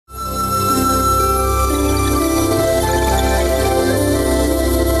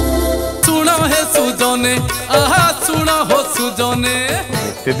सुजने आहा सुन हो सुजने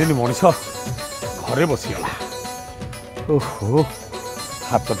एते दिन मनीष घरे बसीगला ओहो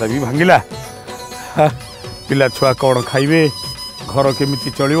हाथटा भी भांगिला पिला छुआ कौन खाइबे घर केमिति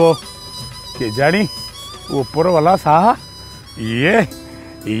चलिबो के जानी ऊपर वाला साहा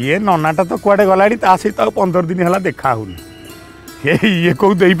ये ननाटा तो कुआडे गलाड़ी ता सहित 15 दिन है देखा होनी ये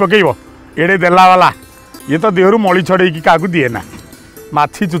कौ दे पकेब एड़े देला वाला ये तो देहरु मली छड़े कि काकू दिए ना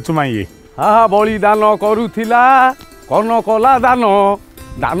माछी चुचुमा ये हाँ बलिदान करुथिला कौन कला दान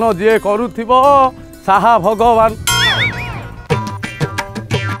दान जे करुथिबो साहा भगवान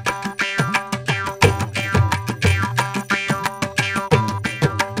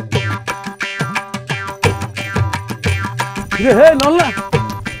हे नल्ला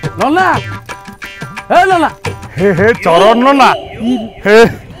नल्ला हे नल्ला हे चरण नल्ला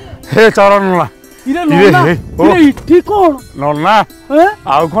हे चरण नल्ला इरे नल्ला इरे इठी कोन नल्ला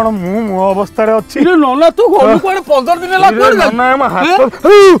आउ कोन मु अवस्था रे अछि इरे नल्ला तू गोलु कोन 15 दिन ला कोन नल्ला हम हाथ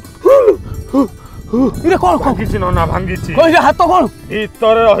इरे कोन किछि नल्ला भांगीछि कहि हाथ कोन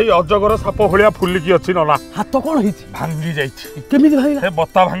इतरे रही अजगर साप भलिया फुलिकी अछि नल्ला हाथ कोन हिछि भांगी जाइछि केमिति भांगिला हे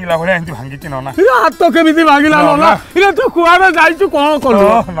बत्ता भांगिला भलिया एंति भांगीछि नल्ला इरे हाथ केमिति भांगिला नल्ला इरे तू कुआडे जाइछु कोन कोन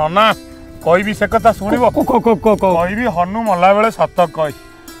नल्ला कहबी से कथा सुनिबो कहबी हनु मला बेले सत कहि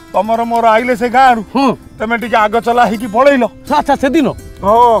तमर मोर आइले से गाँरु तमें टिके आग चला ही पलैल अच्छा से दिन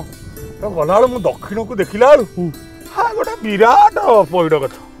हाँ तो गला मु दक्षिण को देखला हाँ गोटे विराट पैड़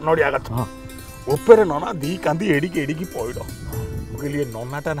गछ नड़िया गछ ऊपर नना दी कांदी एडिकी एडिकी पैड़ मुझे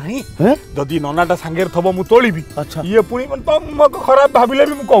ननाटा नहीं जदि ननाटा सांगे थब मु तोलिबी अच्छा ये पुणी तो खराब भाविले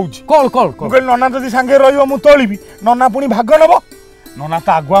भी मु कहूची कॉल कॉल मुझे नना जदि सांगे रहिबो मु तोलिबी नना पुणी भाग नब नना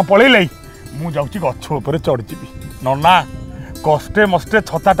तो आगुआ पलैले मु जाउची गछ ऊपर चढ़ जीबी नना कष्टे मस्टे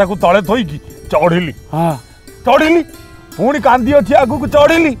छताटा को तले थोईकी चढ़िली चढ़िली पुणी कांदी अच्छी आगु को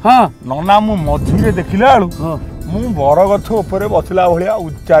चढ़िली नना मु मझीरे देखिला बेलू मु बरगछ उपरे बसला भलिया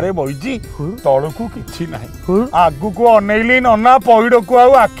उच्चारे बइची तळकू किछि नाही आगु को अनेइली नना पइड को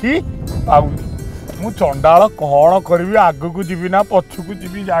आउ आखी पाउनी मु चंडाळ कोन करबी आगु को जीवी ना पछु को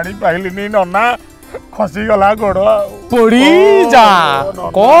जीवी जानी पाइलिनी नना खसी गला गोड़ पड़ी जा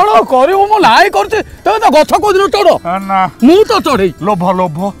कोन करियो मो लाई करते तबे तो गछ को दिन चढ़ ना मु तो चढ़ई लोभ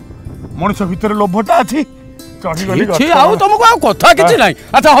लोभ मनुष्य भितर लोभटा अछि चढ़ी गली छी आउ तुमको आ कथा किछि नाही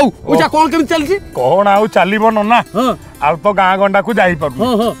अच्छा हौ ओजा कोन केम चलछि कोन आउ चालीबो नना आउ तो गां गंडा को जाई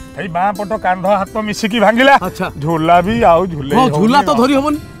परबो एई बां पट कांध हाथ मिसिकी भांगिला झूला भी आउ झूले हां झूला तो धरि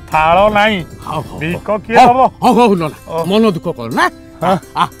होबनी थाळो नाही बिक के हबो हो हो नना मन दुख कर ना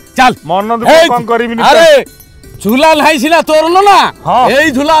हां चल मन दुख कोन करबिनी अरे झूला नाही सिना तोर नना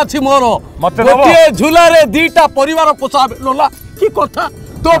एई झूला अछि मोर मते दबो गोटे झूला रे दीटा परिवार पोसाबे लोला की कथा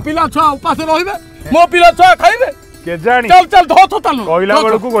तो पिला छुआ उपास रहिबे मो पिला छुआ खाइबे के जानी चल चल धो तो चल कहला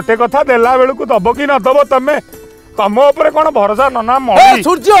बेलू गोटे कथा देला बेलू दबो कि न दबो तमे तम ऊपर कोन भरोसा नना मळी हे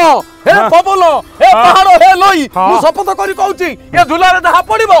सूर्य हे पवन हे पहाड़ हे लई मु शपथ करी कहूची ए झूला रे जहा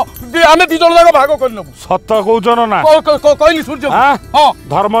पड़िबो आमे दी जण जाक भाग कर लेबू सत कहउछ नना कहली सूर्य हां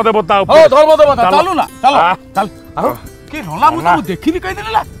धर्म देवता ऊपर हां धर्म देवता चलू ना चल चल के नला मु तो देखिनी कहि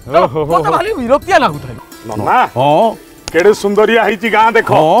देला मत भाली विरक्तिया लागुथाय नना हां केडे सुंदरिया हिची गां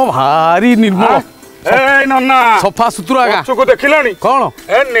देखो हां भारी निर्मल ए नन्ना सफा सुतरा गा को देखिलानी कोन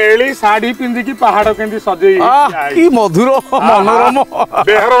ए नेली साड़ी पिंदी की पहाड़ केंदी सजेई की मधुर मनोरम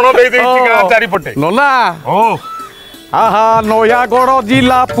बेहरण देई देई गां चारि पटे नन्ना ओ आहा नयागढ़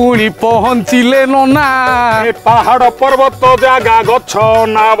जिला पुणी पहुंचिले नना ए पहाड़ पर्वत जागा गछ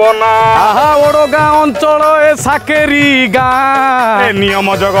ना बना आहा ओडगां अंचल ए साकेरी गां ए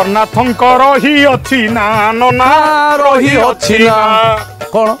नियम जगन्नाथंक रही अछि ना नना रही अछि ना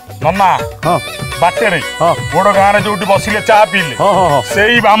कोन नना हां बाटे रे बड़ गां रे जोटी बसिले चा पीले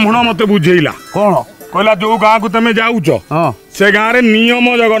सेई ब्राह्मण मते बुझेइला कोन कहला जो गां को तमे जाउचो से गां रे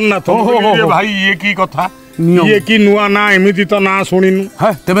नियम जगन्नाथ भाई ये की कथा ये की नुआ ना एमिति तो ना सुनिनु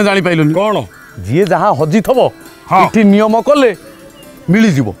हां तमे जानि पाइलुनी कोन जे जहा हजी थबो इठी नियम कले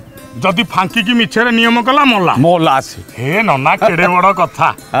मिली जीवो जदी फांकी की मिछरे नियम कला मोला मोला आसी हे नना केडे बड़ कथा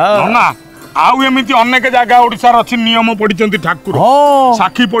नना आउ एमिति अनेक जगह ओडिसा अछि नियम पडिचंती ठाकुर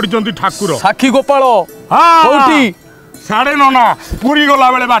साखी पडिचंती ठाकुर साखी गोपाल कोठी साडे नना पुरी गला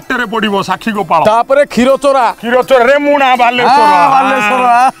बेले बाटेरे पडिबो साखी गोपाल तापरे खीरोचोरा रेमुणा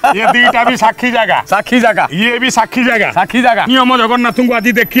बालेश्वर ये दीटा भी साखी जगह ये भी साखी जगह नियम जगन्नाथ को आज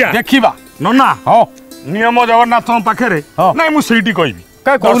देखिबा नना हां नियम जगन्नाथ पाखरे नाही मु सेठी कहबी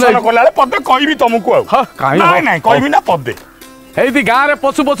दर्शन कला पदे कहबी तुमको नहीं नहीं कहबी ना पदे एदी गां रे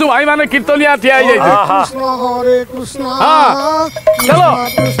पशु पशु भाई माने कीर्तनिया ठिया जाई कृष्ण हरे कृष्ण हां चलो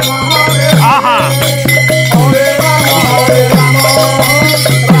कृष्ण हरे आहा हरे राम हरे राम राम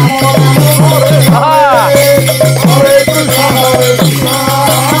राम हरे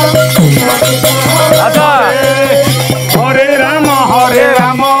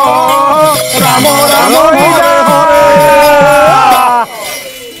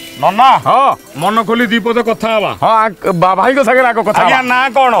नन्ना हाँ मन खोली दीपद कथा हवा हाँ भाई को सागर आगो कथा आज्ञा ना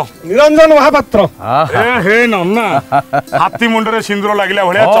कौन निरंजन महापात्र हे नन्ना हाथी मुंडरे सिंदूर लागिला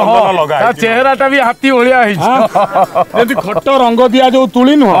भलिया चंदन लगा चेहराटा भी हाथी भलिया जदि खट रंग दिया जो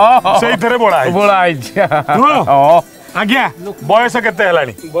तुली नुह सेई थरे बोला आज्ञा बयस केते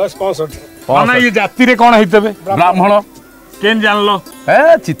हेलानी बयस 65 माना ये जाति रे कोन हितबे ब्राह्मण केन जानलो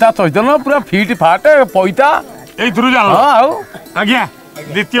ए चिता चैतन्य पूरा फिट फाट पैता एई थरु जानलो हां आज्ञा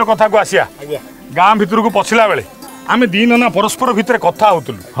द्वितीय कथा को आसिया गाँ भितर को पछिला बेले आमे दिन ना परस्पर भितर कथा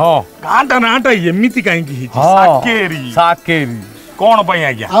होतलु हां गाँटा नाटा एमिति काहे की साकेरी साकेरी कोन पई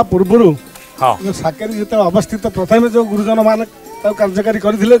आज्ञा आ पूर्वरु हां जो साकेरी जते अवस्थित प्रथमे जो गुरुजन मान कार्यकारी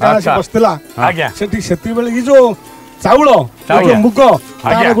करथिले गाँ से बसतिला आज्ञा सेठी सेति बेले ई जो चाउल जो मुग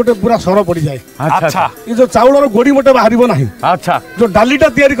तार गोटे पूरा सर पड़ी जाए अच्छा ये जो चाउल गोड़ी मोटे बाहरिबो नाही अच्छा जो डालीटा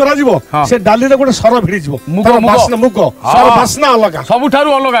तयारी करा जिवो से डाली रे गोटे सर भिड़ी जिवो वासना मुग सर वासना अलग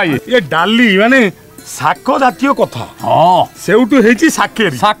सबुठारु अलग ये डाली माने साक जातीय कथा हां सेउटु हेची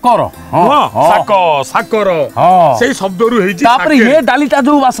साकेरी साकर हां साक साकर सेई शब्दरु हेची तापर ये डालीटा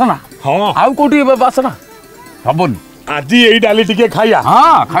जो वासना हां आउ कोठी वासना हबन आज यही डाली टिके खाइया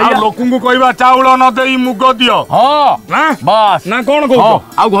हां खाइया लोकन को कहबा चाउल न देई मुग दियो हां ना बस ना कोन कहू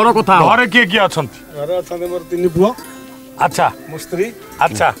आउ घर कथा घरे किए अछंती घरे अछंती मोर तीन पुओ अच्छा मो स्त्री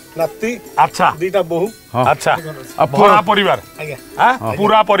अच्छा नाती अच्छा दीटा बहु अच्छा पूरा परिवार आज्ञा हां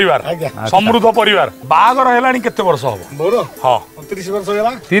पूरा परिवार आज्ञा समृद्ध परिवार बागर हेलानी केते वर्ष हबो मोर हां 30 वर्ष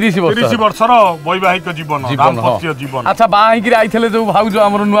होला 30 वर्षर वैवाहिक जीवन दाम्पत्य जीवन अच्छा बाही कि आइथले जो भाउजो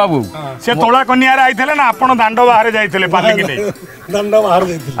हमर नुआ बहू से तोळा कन्या रे आइथले ना आपण दांड बाहर जाइथले पाली कि नै दंड बाहर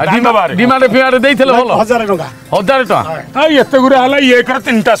देथिले दांड बाहर डिमांड फिमांड देइथले बोलो 1000 टका 1000 टका आ एते गुरे हला एक रे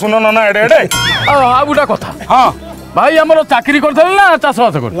तीनटा सुनो ना एडे एडे आ गुडा कथा हां भाई हमर चाकरी करथले ना चाष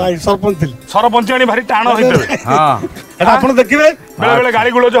बास कर नाही सरपंच थिले सरपंच आनी भारी टाण होइतबे हां एटा आपण देखिबे बेले बेले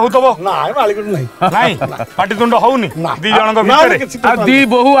गाली गुलो होतबो नाही मालिक नाही नाही पाटी तुंड होउनी दी जनक भितरे आ दी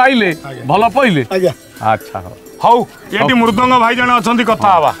बहु आइले भलो पइले आज्ञा अच्छा हौ एटी मृदंग भाई जने अछंती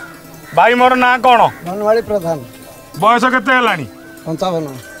कथा हवा भाई मोर ना कोन धनवाड़ी प्रधान बयस केते हेलानी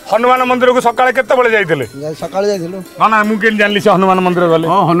 55 हनुमान मंदिर को सकाळे केते बेले जाइतले सकाळे जाइथिलु ना ना मु केन जानली से हनुमान मंदिर गले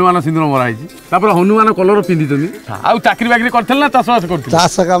हां हनुमान सिंदूर मरा आइछि तापर हनुमान कलर पिंदी तनी आउ चाकरी बाकरी करथल ना चाष बास करथल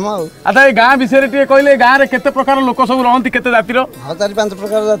चाष काम अच्छा ए गां विषय रे टे कहले गां रे केते प्रकार लोक सब रहंती केते जाति रो हां 4-5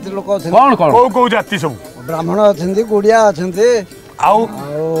 प्रकार जाति लोक अछन कोन कोन को जाति सब ब्राह्मण अछंती गुडिया अछंती आउ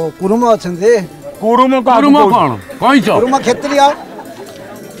कुरुम अछंती कुरुम कोन कहिचो कुरुम क्षत्रिय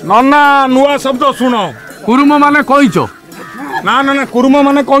नन्ना नुआ शब्द सुनो कुरुम माने कहिचो ना ना ना कुरुम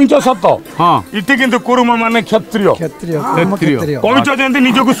माने कहिचो सत हां इति किंतु कुरुम माने क्षत्रिय क्षत्रिय कहिचो जेंति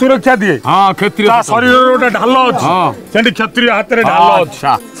निजो को सुरक्षा दिए हां क्षत्रिय ता शरीर रो ढाल अछि हां सेंति क्षत्रिय हाथ रे ढाल अछि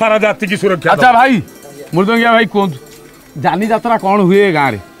सारा जाति की सुरक्षा अच्छा भाई मृदंगिया भाई कोन जानी यात्रा कोन हुए गां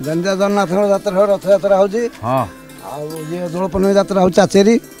रे जंजा जगन्नाथ यात्रा रथ यात्रा होजी हां आ ये दोलपन यात्रा हो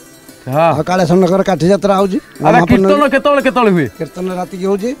चाचेरी हां काळे सन्नकर काठी यात्रा होजी अरे कीर्तन केतोल हुए कीर्तन राति की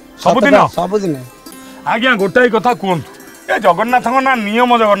होजी सब दिन आज्ञा गोटाई कथा कोन ए जगन्नाथ ना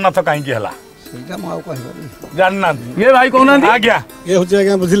नियम जगन्नाथ काहे की हला सेटा म कहबो जानना ये भाई कोन आज्ञा ये होची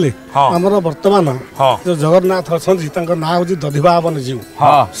आज्ञा बुझिले हमर वर्तमान जो जगन्नाथ अछंती तांको ना होची दधिभावन जीव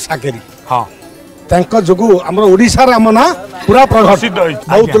हां साकेरी हां तांको जोगु हमर ओडिसा रा मना पूरा प्रसिद्ध होई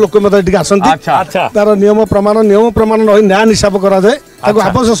बहुत लोक मते टिक आसंती अच्छा अच्छा तार नियम प्रमाण नय न्याय हिसाब करा जाय ताको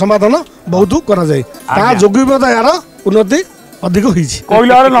आपस समाधान बहुत करा जाय ता जोगु मते यार उन्नति अधिक होईछि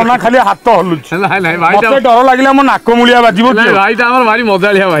कोइला रे नना खाली हाथ हलुछ नहीं नहीं भाई मते डर लागिला मो नाक मुलिया बाजिबो नहीं भाई ता हमर भारी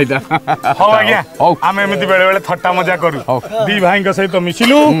मजालिया भाई ता हो आज्ञा आमे एमिति बेले बेले थट्टा मजा करू दी भाई के सहित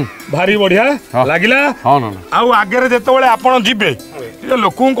मिसिलु भारी बढ़िया लागिला हां ना आउ आगे रे जेते बेले आपण जिबे ये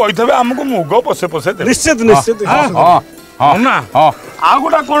लोकू कहिथबे हमको मुग पोसे पोसे दे निश्चित निश्चित हां हां ना हां आ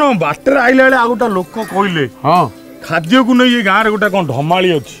गोटा कोन बाटर आइले बेले आ गोटा लोक कइले हां खाद्य को नै ये गां रे गोटा कोन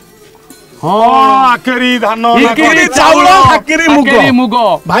ढमाली अछि हां आकेरी धान आकेरी चाउल आकेरी मुग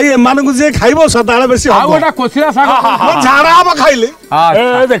भाई एमान को जे खाइबो सदाळे बेसी आ गोटा कोसिला साग झाड़ा अब खाइले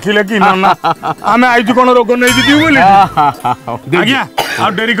ए देखिले कि नना आमे आइजु कोन रोग नै दिदिउ बोली आज्ञा आ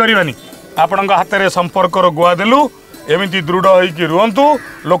डेरी करिवानी आपनका हाथ रे संपर्क रो गुआ देलु एमिति दृढ़ होइकी रुहंतु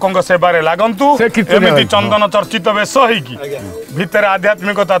लोकंक सेबारे लागंतु एमिति चंदन चर्चित वेश होइकी भितर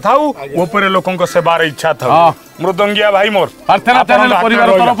आध्यात्मिकता थाउ ऊपर लोकंक सेबारे इच्छा थाउ मृदंगिया भाई मोर प्रार्थना चैनल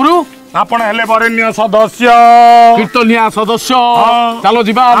परिवार तरफरु आपण हेले बरेण्य सदस्य कीर्तनिया सदस्य चलो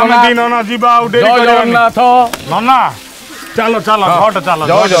जीवा हम दिन न जीवा उडेरी जय जगन्नाथ नना चलो चलो झट चलो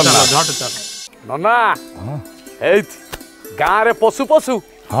जय जगन्नाथ झट चलो नना एई गां रे पशु पशु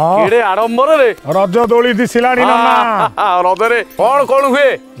केडे आडंबर रे रज दोली दिसिलानी नना रज रे कोन कोन हुए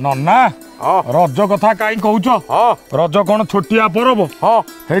नना रज कथा काई कहूच रज कौन छोटिया परब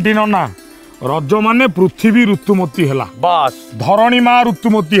हेटी नना रज माने पृथ्वी ऋतुमती हैला बस धरणी माँ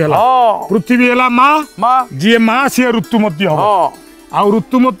ऋतुमती हैला पृथ्वी हैला माँ जी माँ सी ऋतुमती हम आ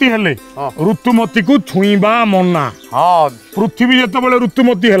ऋतुमती हेले ऋतुमती को छुईबा मना पृथ्वी जेतेबेले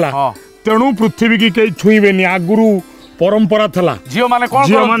ऋतुमती हैला तेणु पृथ्वी की कई छुईबेनी आगुरु परंपरा थला झियो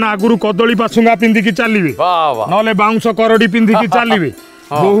माने आगुरु कदली पासुंगा पिंधिकी चलिबे नले बाउंस करडी पिंधिकी चलिबे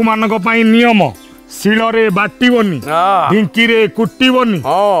बहु मानक पई नियम शिଳରେ बाटिबनी ढिंकी रे कुटिबनी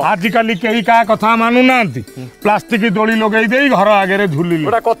आजिकाली केही का कथा मानु नांती प्लास्टिक दोली लगेई देई घर आगे रे झुलिली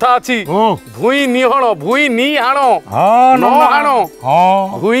गोटा कथा अछि भुई निहण भुई नि हाणो न हाणो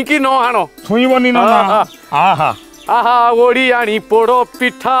भुई की न हाणो छुईबनी न आहा आहा ओडियाणी पोड़ो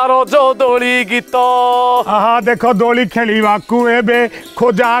पिठा रज दोली गीत आहा देख दोली खेलिबाकू एबे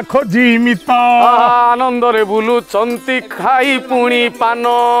खोजा खोजी मित आनंद रे बुलु चंती खाई पुणी पान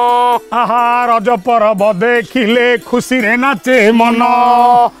आहा रज परब देखिले खुशी रे नाचे मन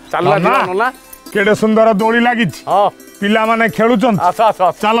चलला नना केडे सुंदर दोली लागिछ पिला माने खेलुचन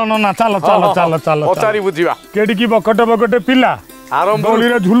चलो नना चलो चलो चलो चलो पचारी बुझिबा केडी की बकटे बकटे पिला दोली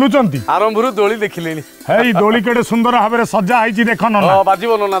रे झुलुचंती आरंभरु दोली देखिलेनी हेई दोली केडे सुंदर भाबरे सजा आइची देख नना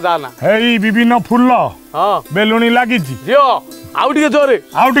बाजिबो नना जाना हेई विभिन्न फूल बेलुनी लागिची जियो आउ टिके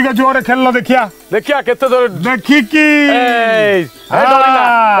जोरे खेललो देखिया केते जोरे देखि की ए डरिला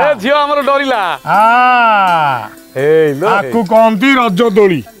ए जियो हमर डरिला ए लो आकु कोंती रज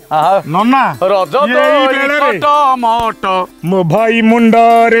दोली नना रज दोली कट मट मो भाई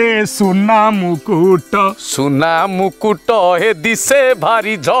मुंडरे सुना मुकुट हे दिसे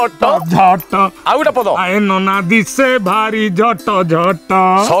भारी झट झट आउटा पद आए नना दिसे भारी झट झट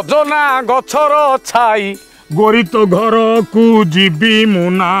सजना गछर छाई गोरी तो घर को जीबी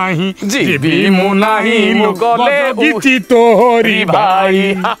मुनाही गले गीची तोहरी भाई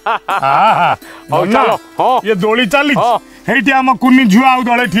चलो ये दोली चली हेटी हम कुनी झुआ आउ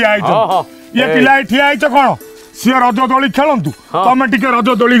दळे ठिया आइछ ये पिला ठिया आइछ कोन सिए रज दोली खेलंतु तमे टिके रज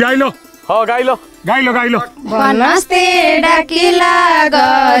दोली गाइलो गाइलो बनस्ते डाकिला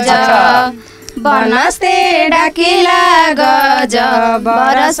गज बनस्ते डाकिला गज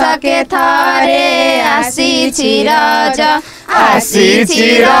बरसके थरे आसीछि रज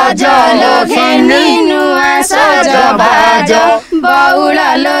लोघेनी नुआ सजबाज बौल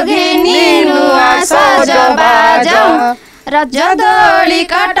लोघेनी नुआ सजबाज रज दोली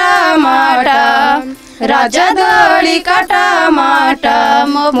कटमट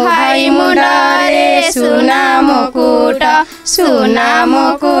मो भाई मुंडरे सुना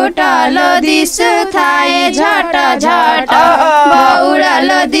मुकुट लो दिसु थाए झट झट बौल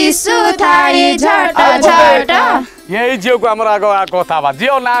लो दिसु थाए झट झट यही झियो को हमर आगो कथा बा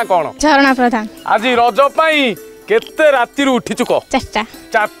झियो ना कोन झरणा प्रधान आज रज पई केते राती रु उठी चुको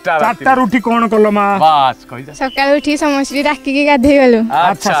चारटा उठी कोन कलो मा बस कहि जा सकाळ उठी समस्ती डाकी के गाधे गेलो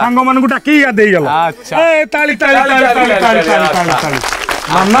अच्छा संग मन को डाकी गाधे गेलो अच्छा ए ताली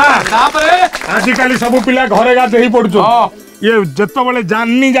मामा तापरे आजिकाली सब पिला घरे गाधे ही पडुचो ये जत्तो बेले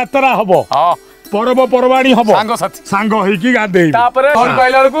जाननी यात्रा हबो परब परवाणी हबो सांग होई की गाधे तापरे कोन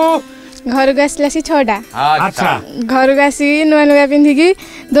कहला को घर को आसला सी 6टा अच्छा घर को आसी नुआ पिंधि की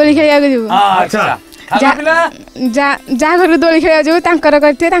दोली खेलिया को जीव अच्छा जा घर दोली खेलिया जो तांकर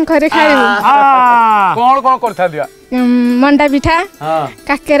करथे तांकर खाइबो कोन करथा दिया मंडा पिठा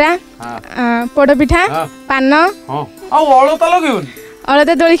काकेरा पोड़ पिठा पान अळता लगेउन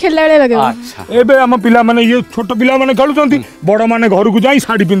अलते दोली खेलला बेले लगेबो अच्छा एबे हम पिला माने ये छोट पिला माने खेलुचंती बड़ माने घर को जाई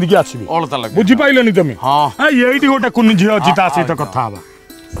साड़ी पिंधि के आसीबे अळता लगे बुझी पाइलनी तमे हां एइटी गोटा कुनी झियो अछि ता सहित कथा बा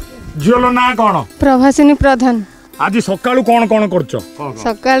झियोलो ना कोन प्रभासिनी प्रधान आज सकाळू कोन करछो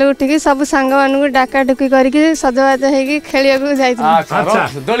सकाळू उठिकी सब सांग मानू डाका डुकी करके सजवाज हेकी खेलिया को जाई अच्छा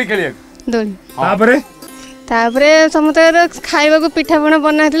दोली खेलिया दोली तापरे समते खाइबा को पिठा पणा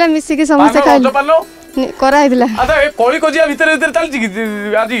बनाइतला मिसी के समस्त खाइ कराइतला अच्छा ए कोळी कोजिया भीतर चलछि कि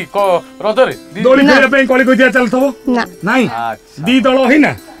आजी रजरे दोली खेलिया पे कोळी कोजिया चलथबो ना नाही दी दळ होई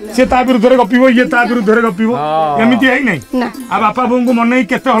ना से ता विरुद्ध रे गपिबो ये ता विरुद्ध रे गपिबो एमिति है नहीं ना आ बापा बोंगु मन नहीं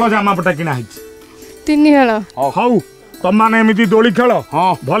केते हळ जामा पटा किना हिच 3 हळ हौ तम माने एमिति दोली खेल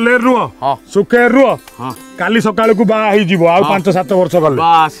भले रुह सुखे रुह काली सकाळ को बा ही जीवो आ 5-7 वर्ष गले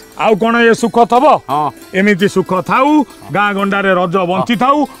बस आउ कोन ये सुख थबो एमिति सुख थाउ गां गंडा रे रज बंची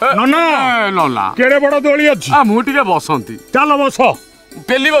थाउ नना केड़े बड़ दोली अछि आ मु टिके बसंती चलो बस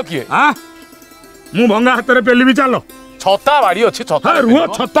पेलिबो किए हां मु भंगा हाथ रे पेलिबी चलो छता बाड़ी अछि छता रुह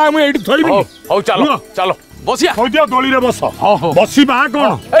छता मु एठी थोइबी हौ चलो चलो बसिया हो दियो दोली रे बस बसी बा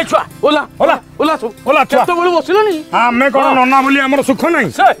कोन ए छुआ ओला छुआ तो बोल बसिलनी आमे कोन नना बोली हमर सुख नै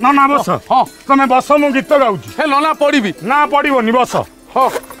नना बस तमे बस मु गीत गाउची हे नना पड़ीबी ना पड़ीबोनी बस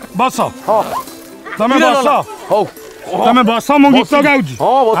बस हाँ तमे बस हौ तमे बस मु गीत गाउची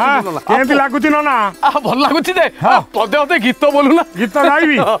हाँ बस केंति लागुची नना भल लाଗୁଛି ଯେ ପଦେ ଅଧେ ଗୀତ ବୋଲୁ ନା गीत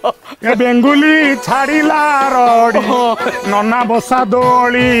गाइबी ए बेंगुली छाड़ीला रडी नना बसा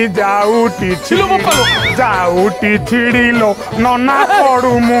दोली जाउटी छिलो बोपालो जाउटी छिड़ीलो नना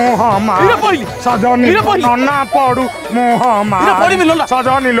पड़ू मुहमा इरे पइली सजनी इरे पइली नना पड़ू मुहमा इरे पड़ी मिलला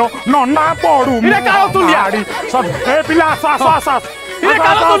सजनी लो नना पड़ू इरे कालो तुलिया सब ए पिला आस इरे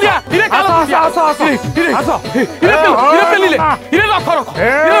कालो तुलिया इरे पेलिले इरे रख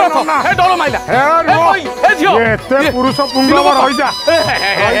ए डोलो माइला ए झियो एते पुरुष पुंग रहि जा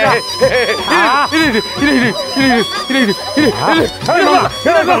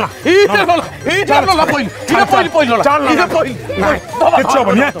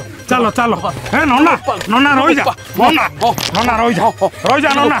चलो चलो हे नन्ना नन्ना रहि जा नन्ना रहि जा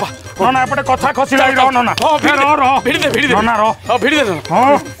नन्ना एपटे कथा खसिला नन्ना नन्ना भिड़ी दे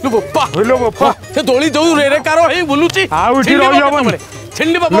हां लो बोपा से दोली जो रे कारो हे बुलुची आ उठी रहि जाबो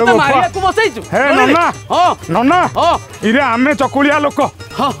छिंडी बाबा त मारिया को बसैछु हे नन्ना हां नन्ना इरे आमे चकुलिया लोक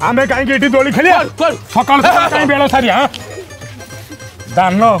आमे काई के एठी दोली खेलिया सकाळ सकाळ काई बेलो सारिया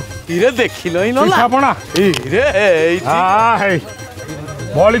दान इरे देखिलो इ नला पिठापणा इरे हां हे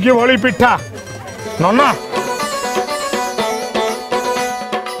भोली की भोली पिठा नन्ना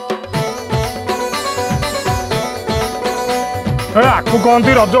ए आकु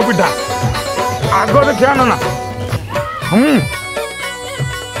कहती रज पिठा आग देखिया नन्ना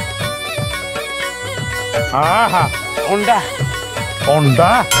आहा अंडा अंडा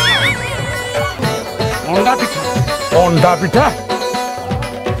अंडा पिठा अंडा पिठा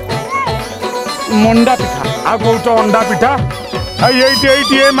मंडा पिठा आ कौच अंडा पिठा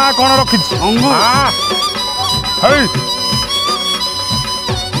एटी ए माँ कौन रखी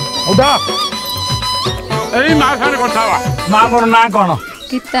उठा एई मां खाने कथा माँ मोर ना कौन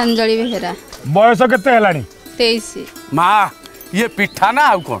गीतांजलि बेहेरा बयस केते हेलानी 23 मां ये पिठा ना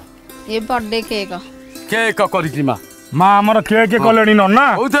आउ कोन ये बर्थडे केक केक करिछि मां माँ आमर केक कलेनी नन्ना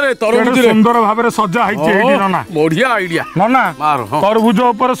ओथरे तरबुज सुंदर भाबरे सजा हिची एडी नन्ना बढ़िया आइडिया नन्ना मारो तरबुज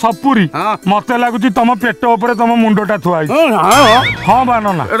ऊपर सपुरी मते लागुची तम पेट ऊपर तम मुंडटा थुआई हां बा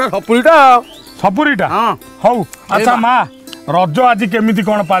नन्ना एटा सपुरीटा हौ अच्छा माँ रज आज केमिति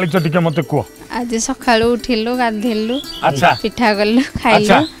कोन पालिछ टिके मते को आज सकाळू उठिलु गाधेलु अच्छा पिठा गल्लु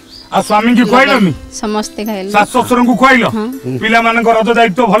खाइलु आ स्वामी की खुआइलनी समस्ते खाइलु सास ससुर को खुआइल पिला मान रज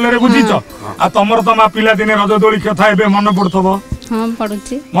दायित्व भलरे बुझीछ आ तमर तमा पिला दिने रज दोली कथा एबे मन पड़थबो हां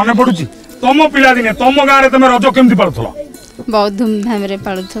पडुची मन पडुची तम पिला दिने तम गारे तमे रज केमति पालथलो बहुत धूमधाम रे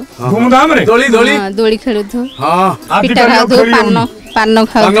पालुथु धूमधाम रे दोली खेलुथु हां पिठा खाउ पान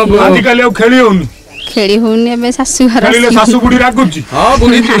खाउ आदि काले खेली होनी खेली होनी एबे सासु घर खेलीले सासु बुढ़ी रागुची हां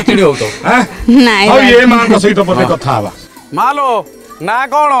बुढ़ी चिड़चिड़ी होतो नाइ हां ये मां को सहित पते कथा हवा मालो ना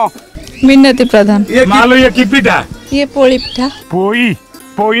कोन मिन्नती प्रधान मालो ये की पिठा ये पोली पिठा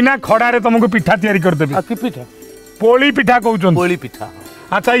पोई ना खड़ा रे तुमको पिठा तैयारी कर देबी की पिठा पोली पिठा कहउचन पोली पिठा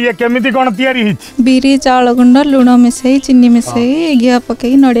अच्छा ये केमिति कोन तैयारी हिच बिरी चावल गुंड लुण मिसई चिन्नी मिसई घिया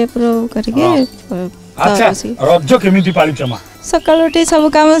पकई नडिया पुरो करके अच्छा रज केमिति पालिछ मा सकाळ उठी सब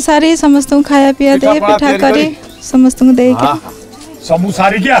काम सारी समस्त खाया पिया दे पिठा करी समस्त दे के सब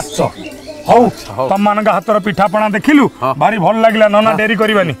सारी के आछो हौ तम मान का हातर पिठा पणा देखिलु भारी भल लागला नना डेरी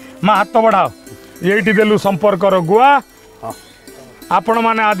करबानी मा हाथ बढ़ाओ एठी देलु संपर्क रो गुआ आपण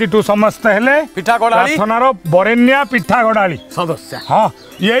माने आदिठू समस्त हेले पिठा गडाली प्रार्थनार बरेण्या पिठा गडाली सदस्य हां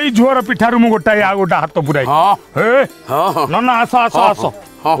यही झुअर पिठारु मु गोटा आ गोटा हाथ पुराई हे नना आसो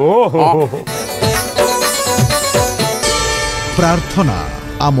ओ हो प्रार्थना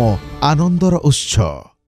आम आनंदर उत्सव।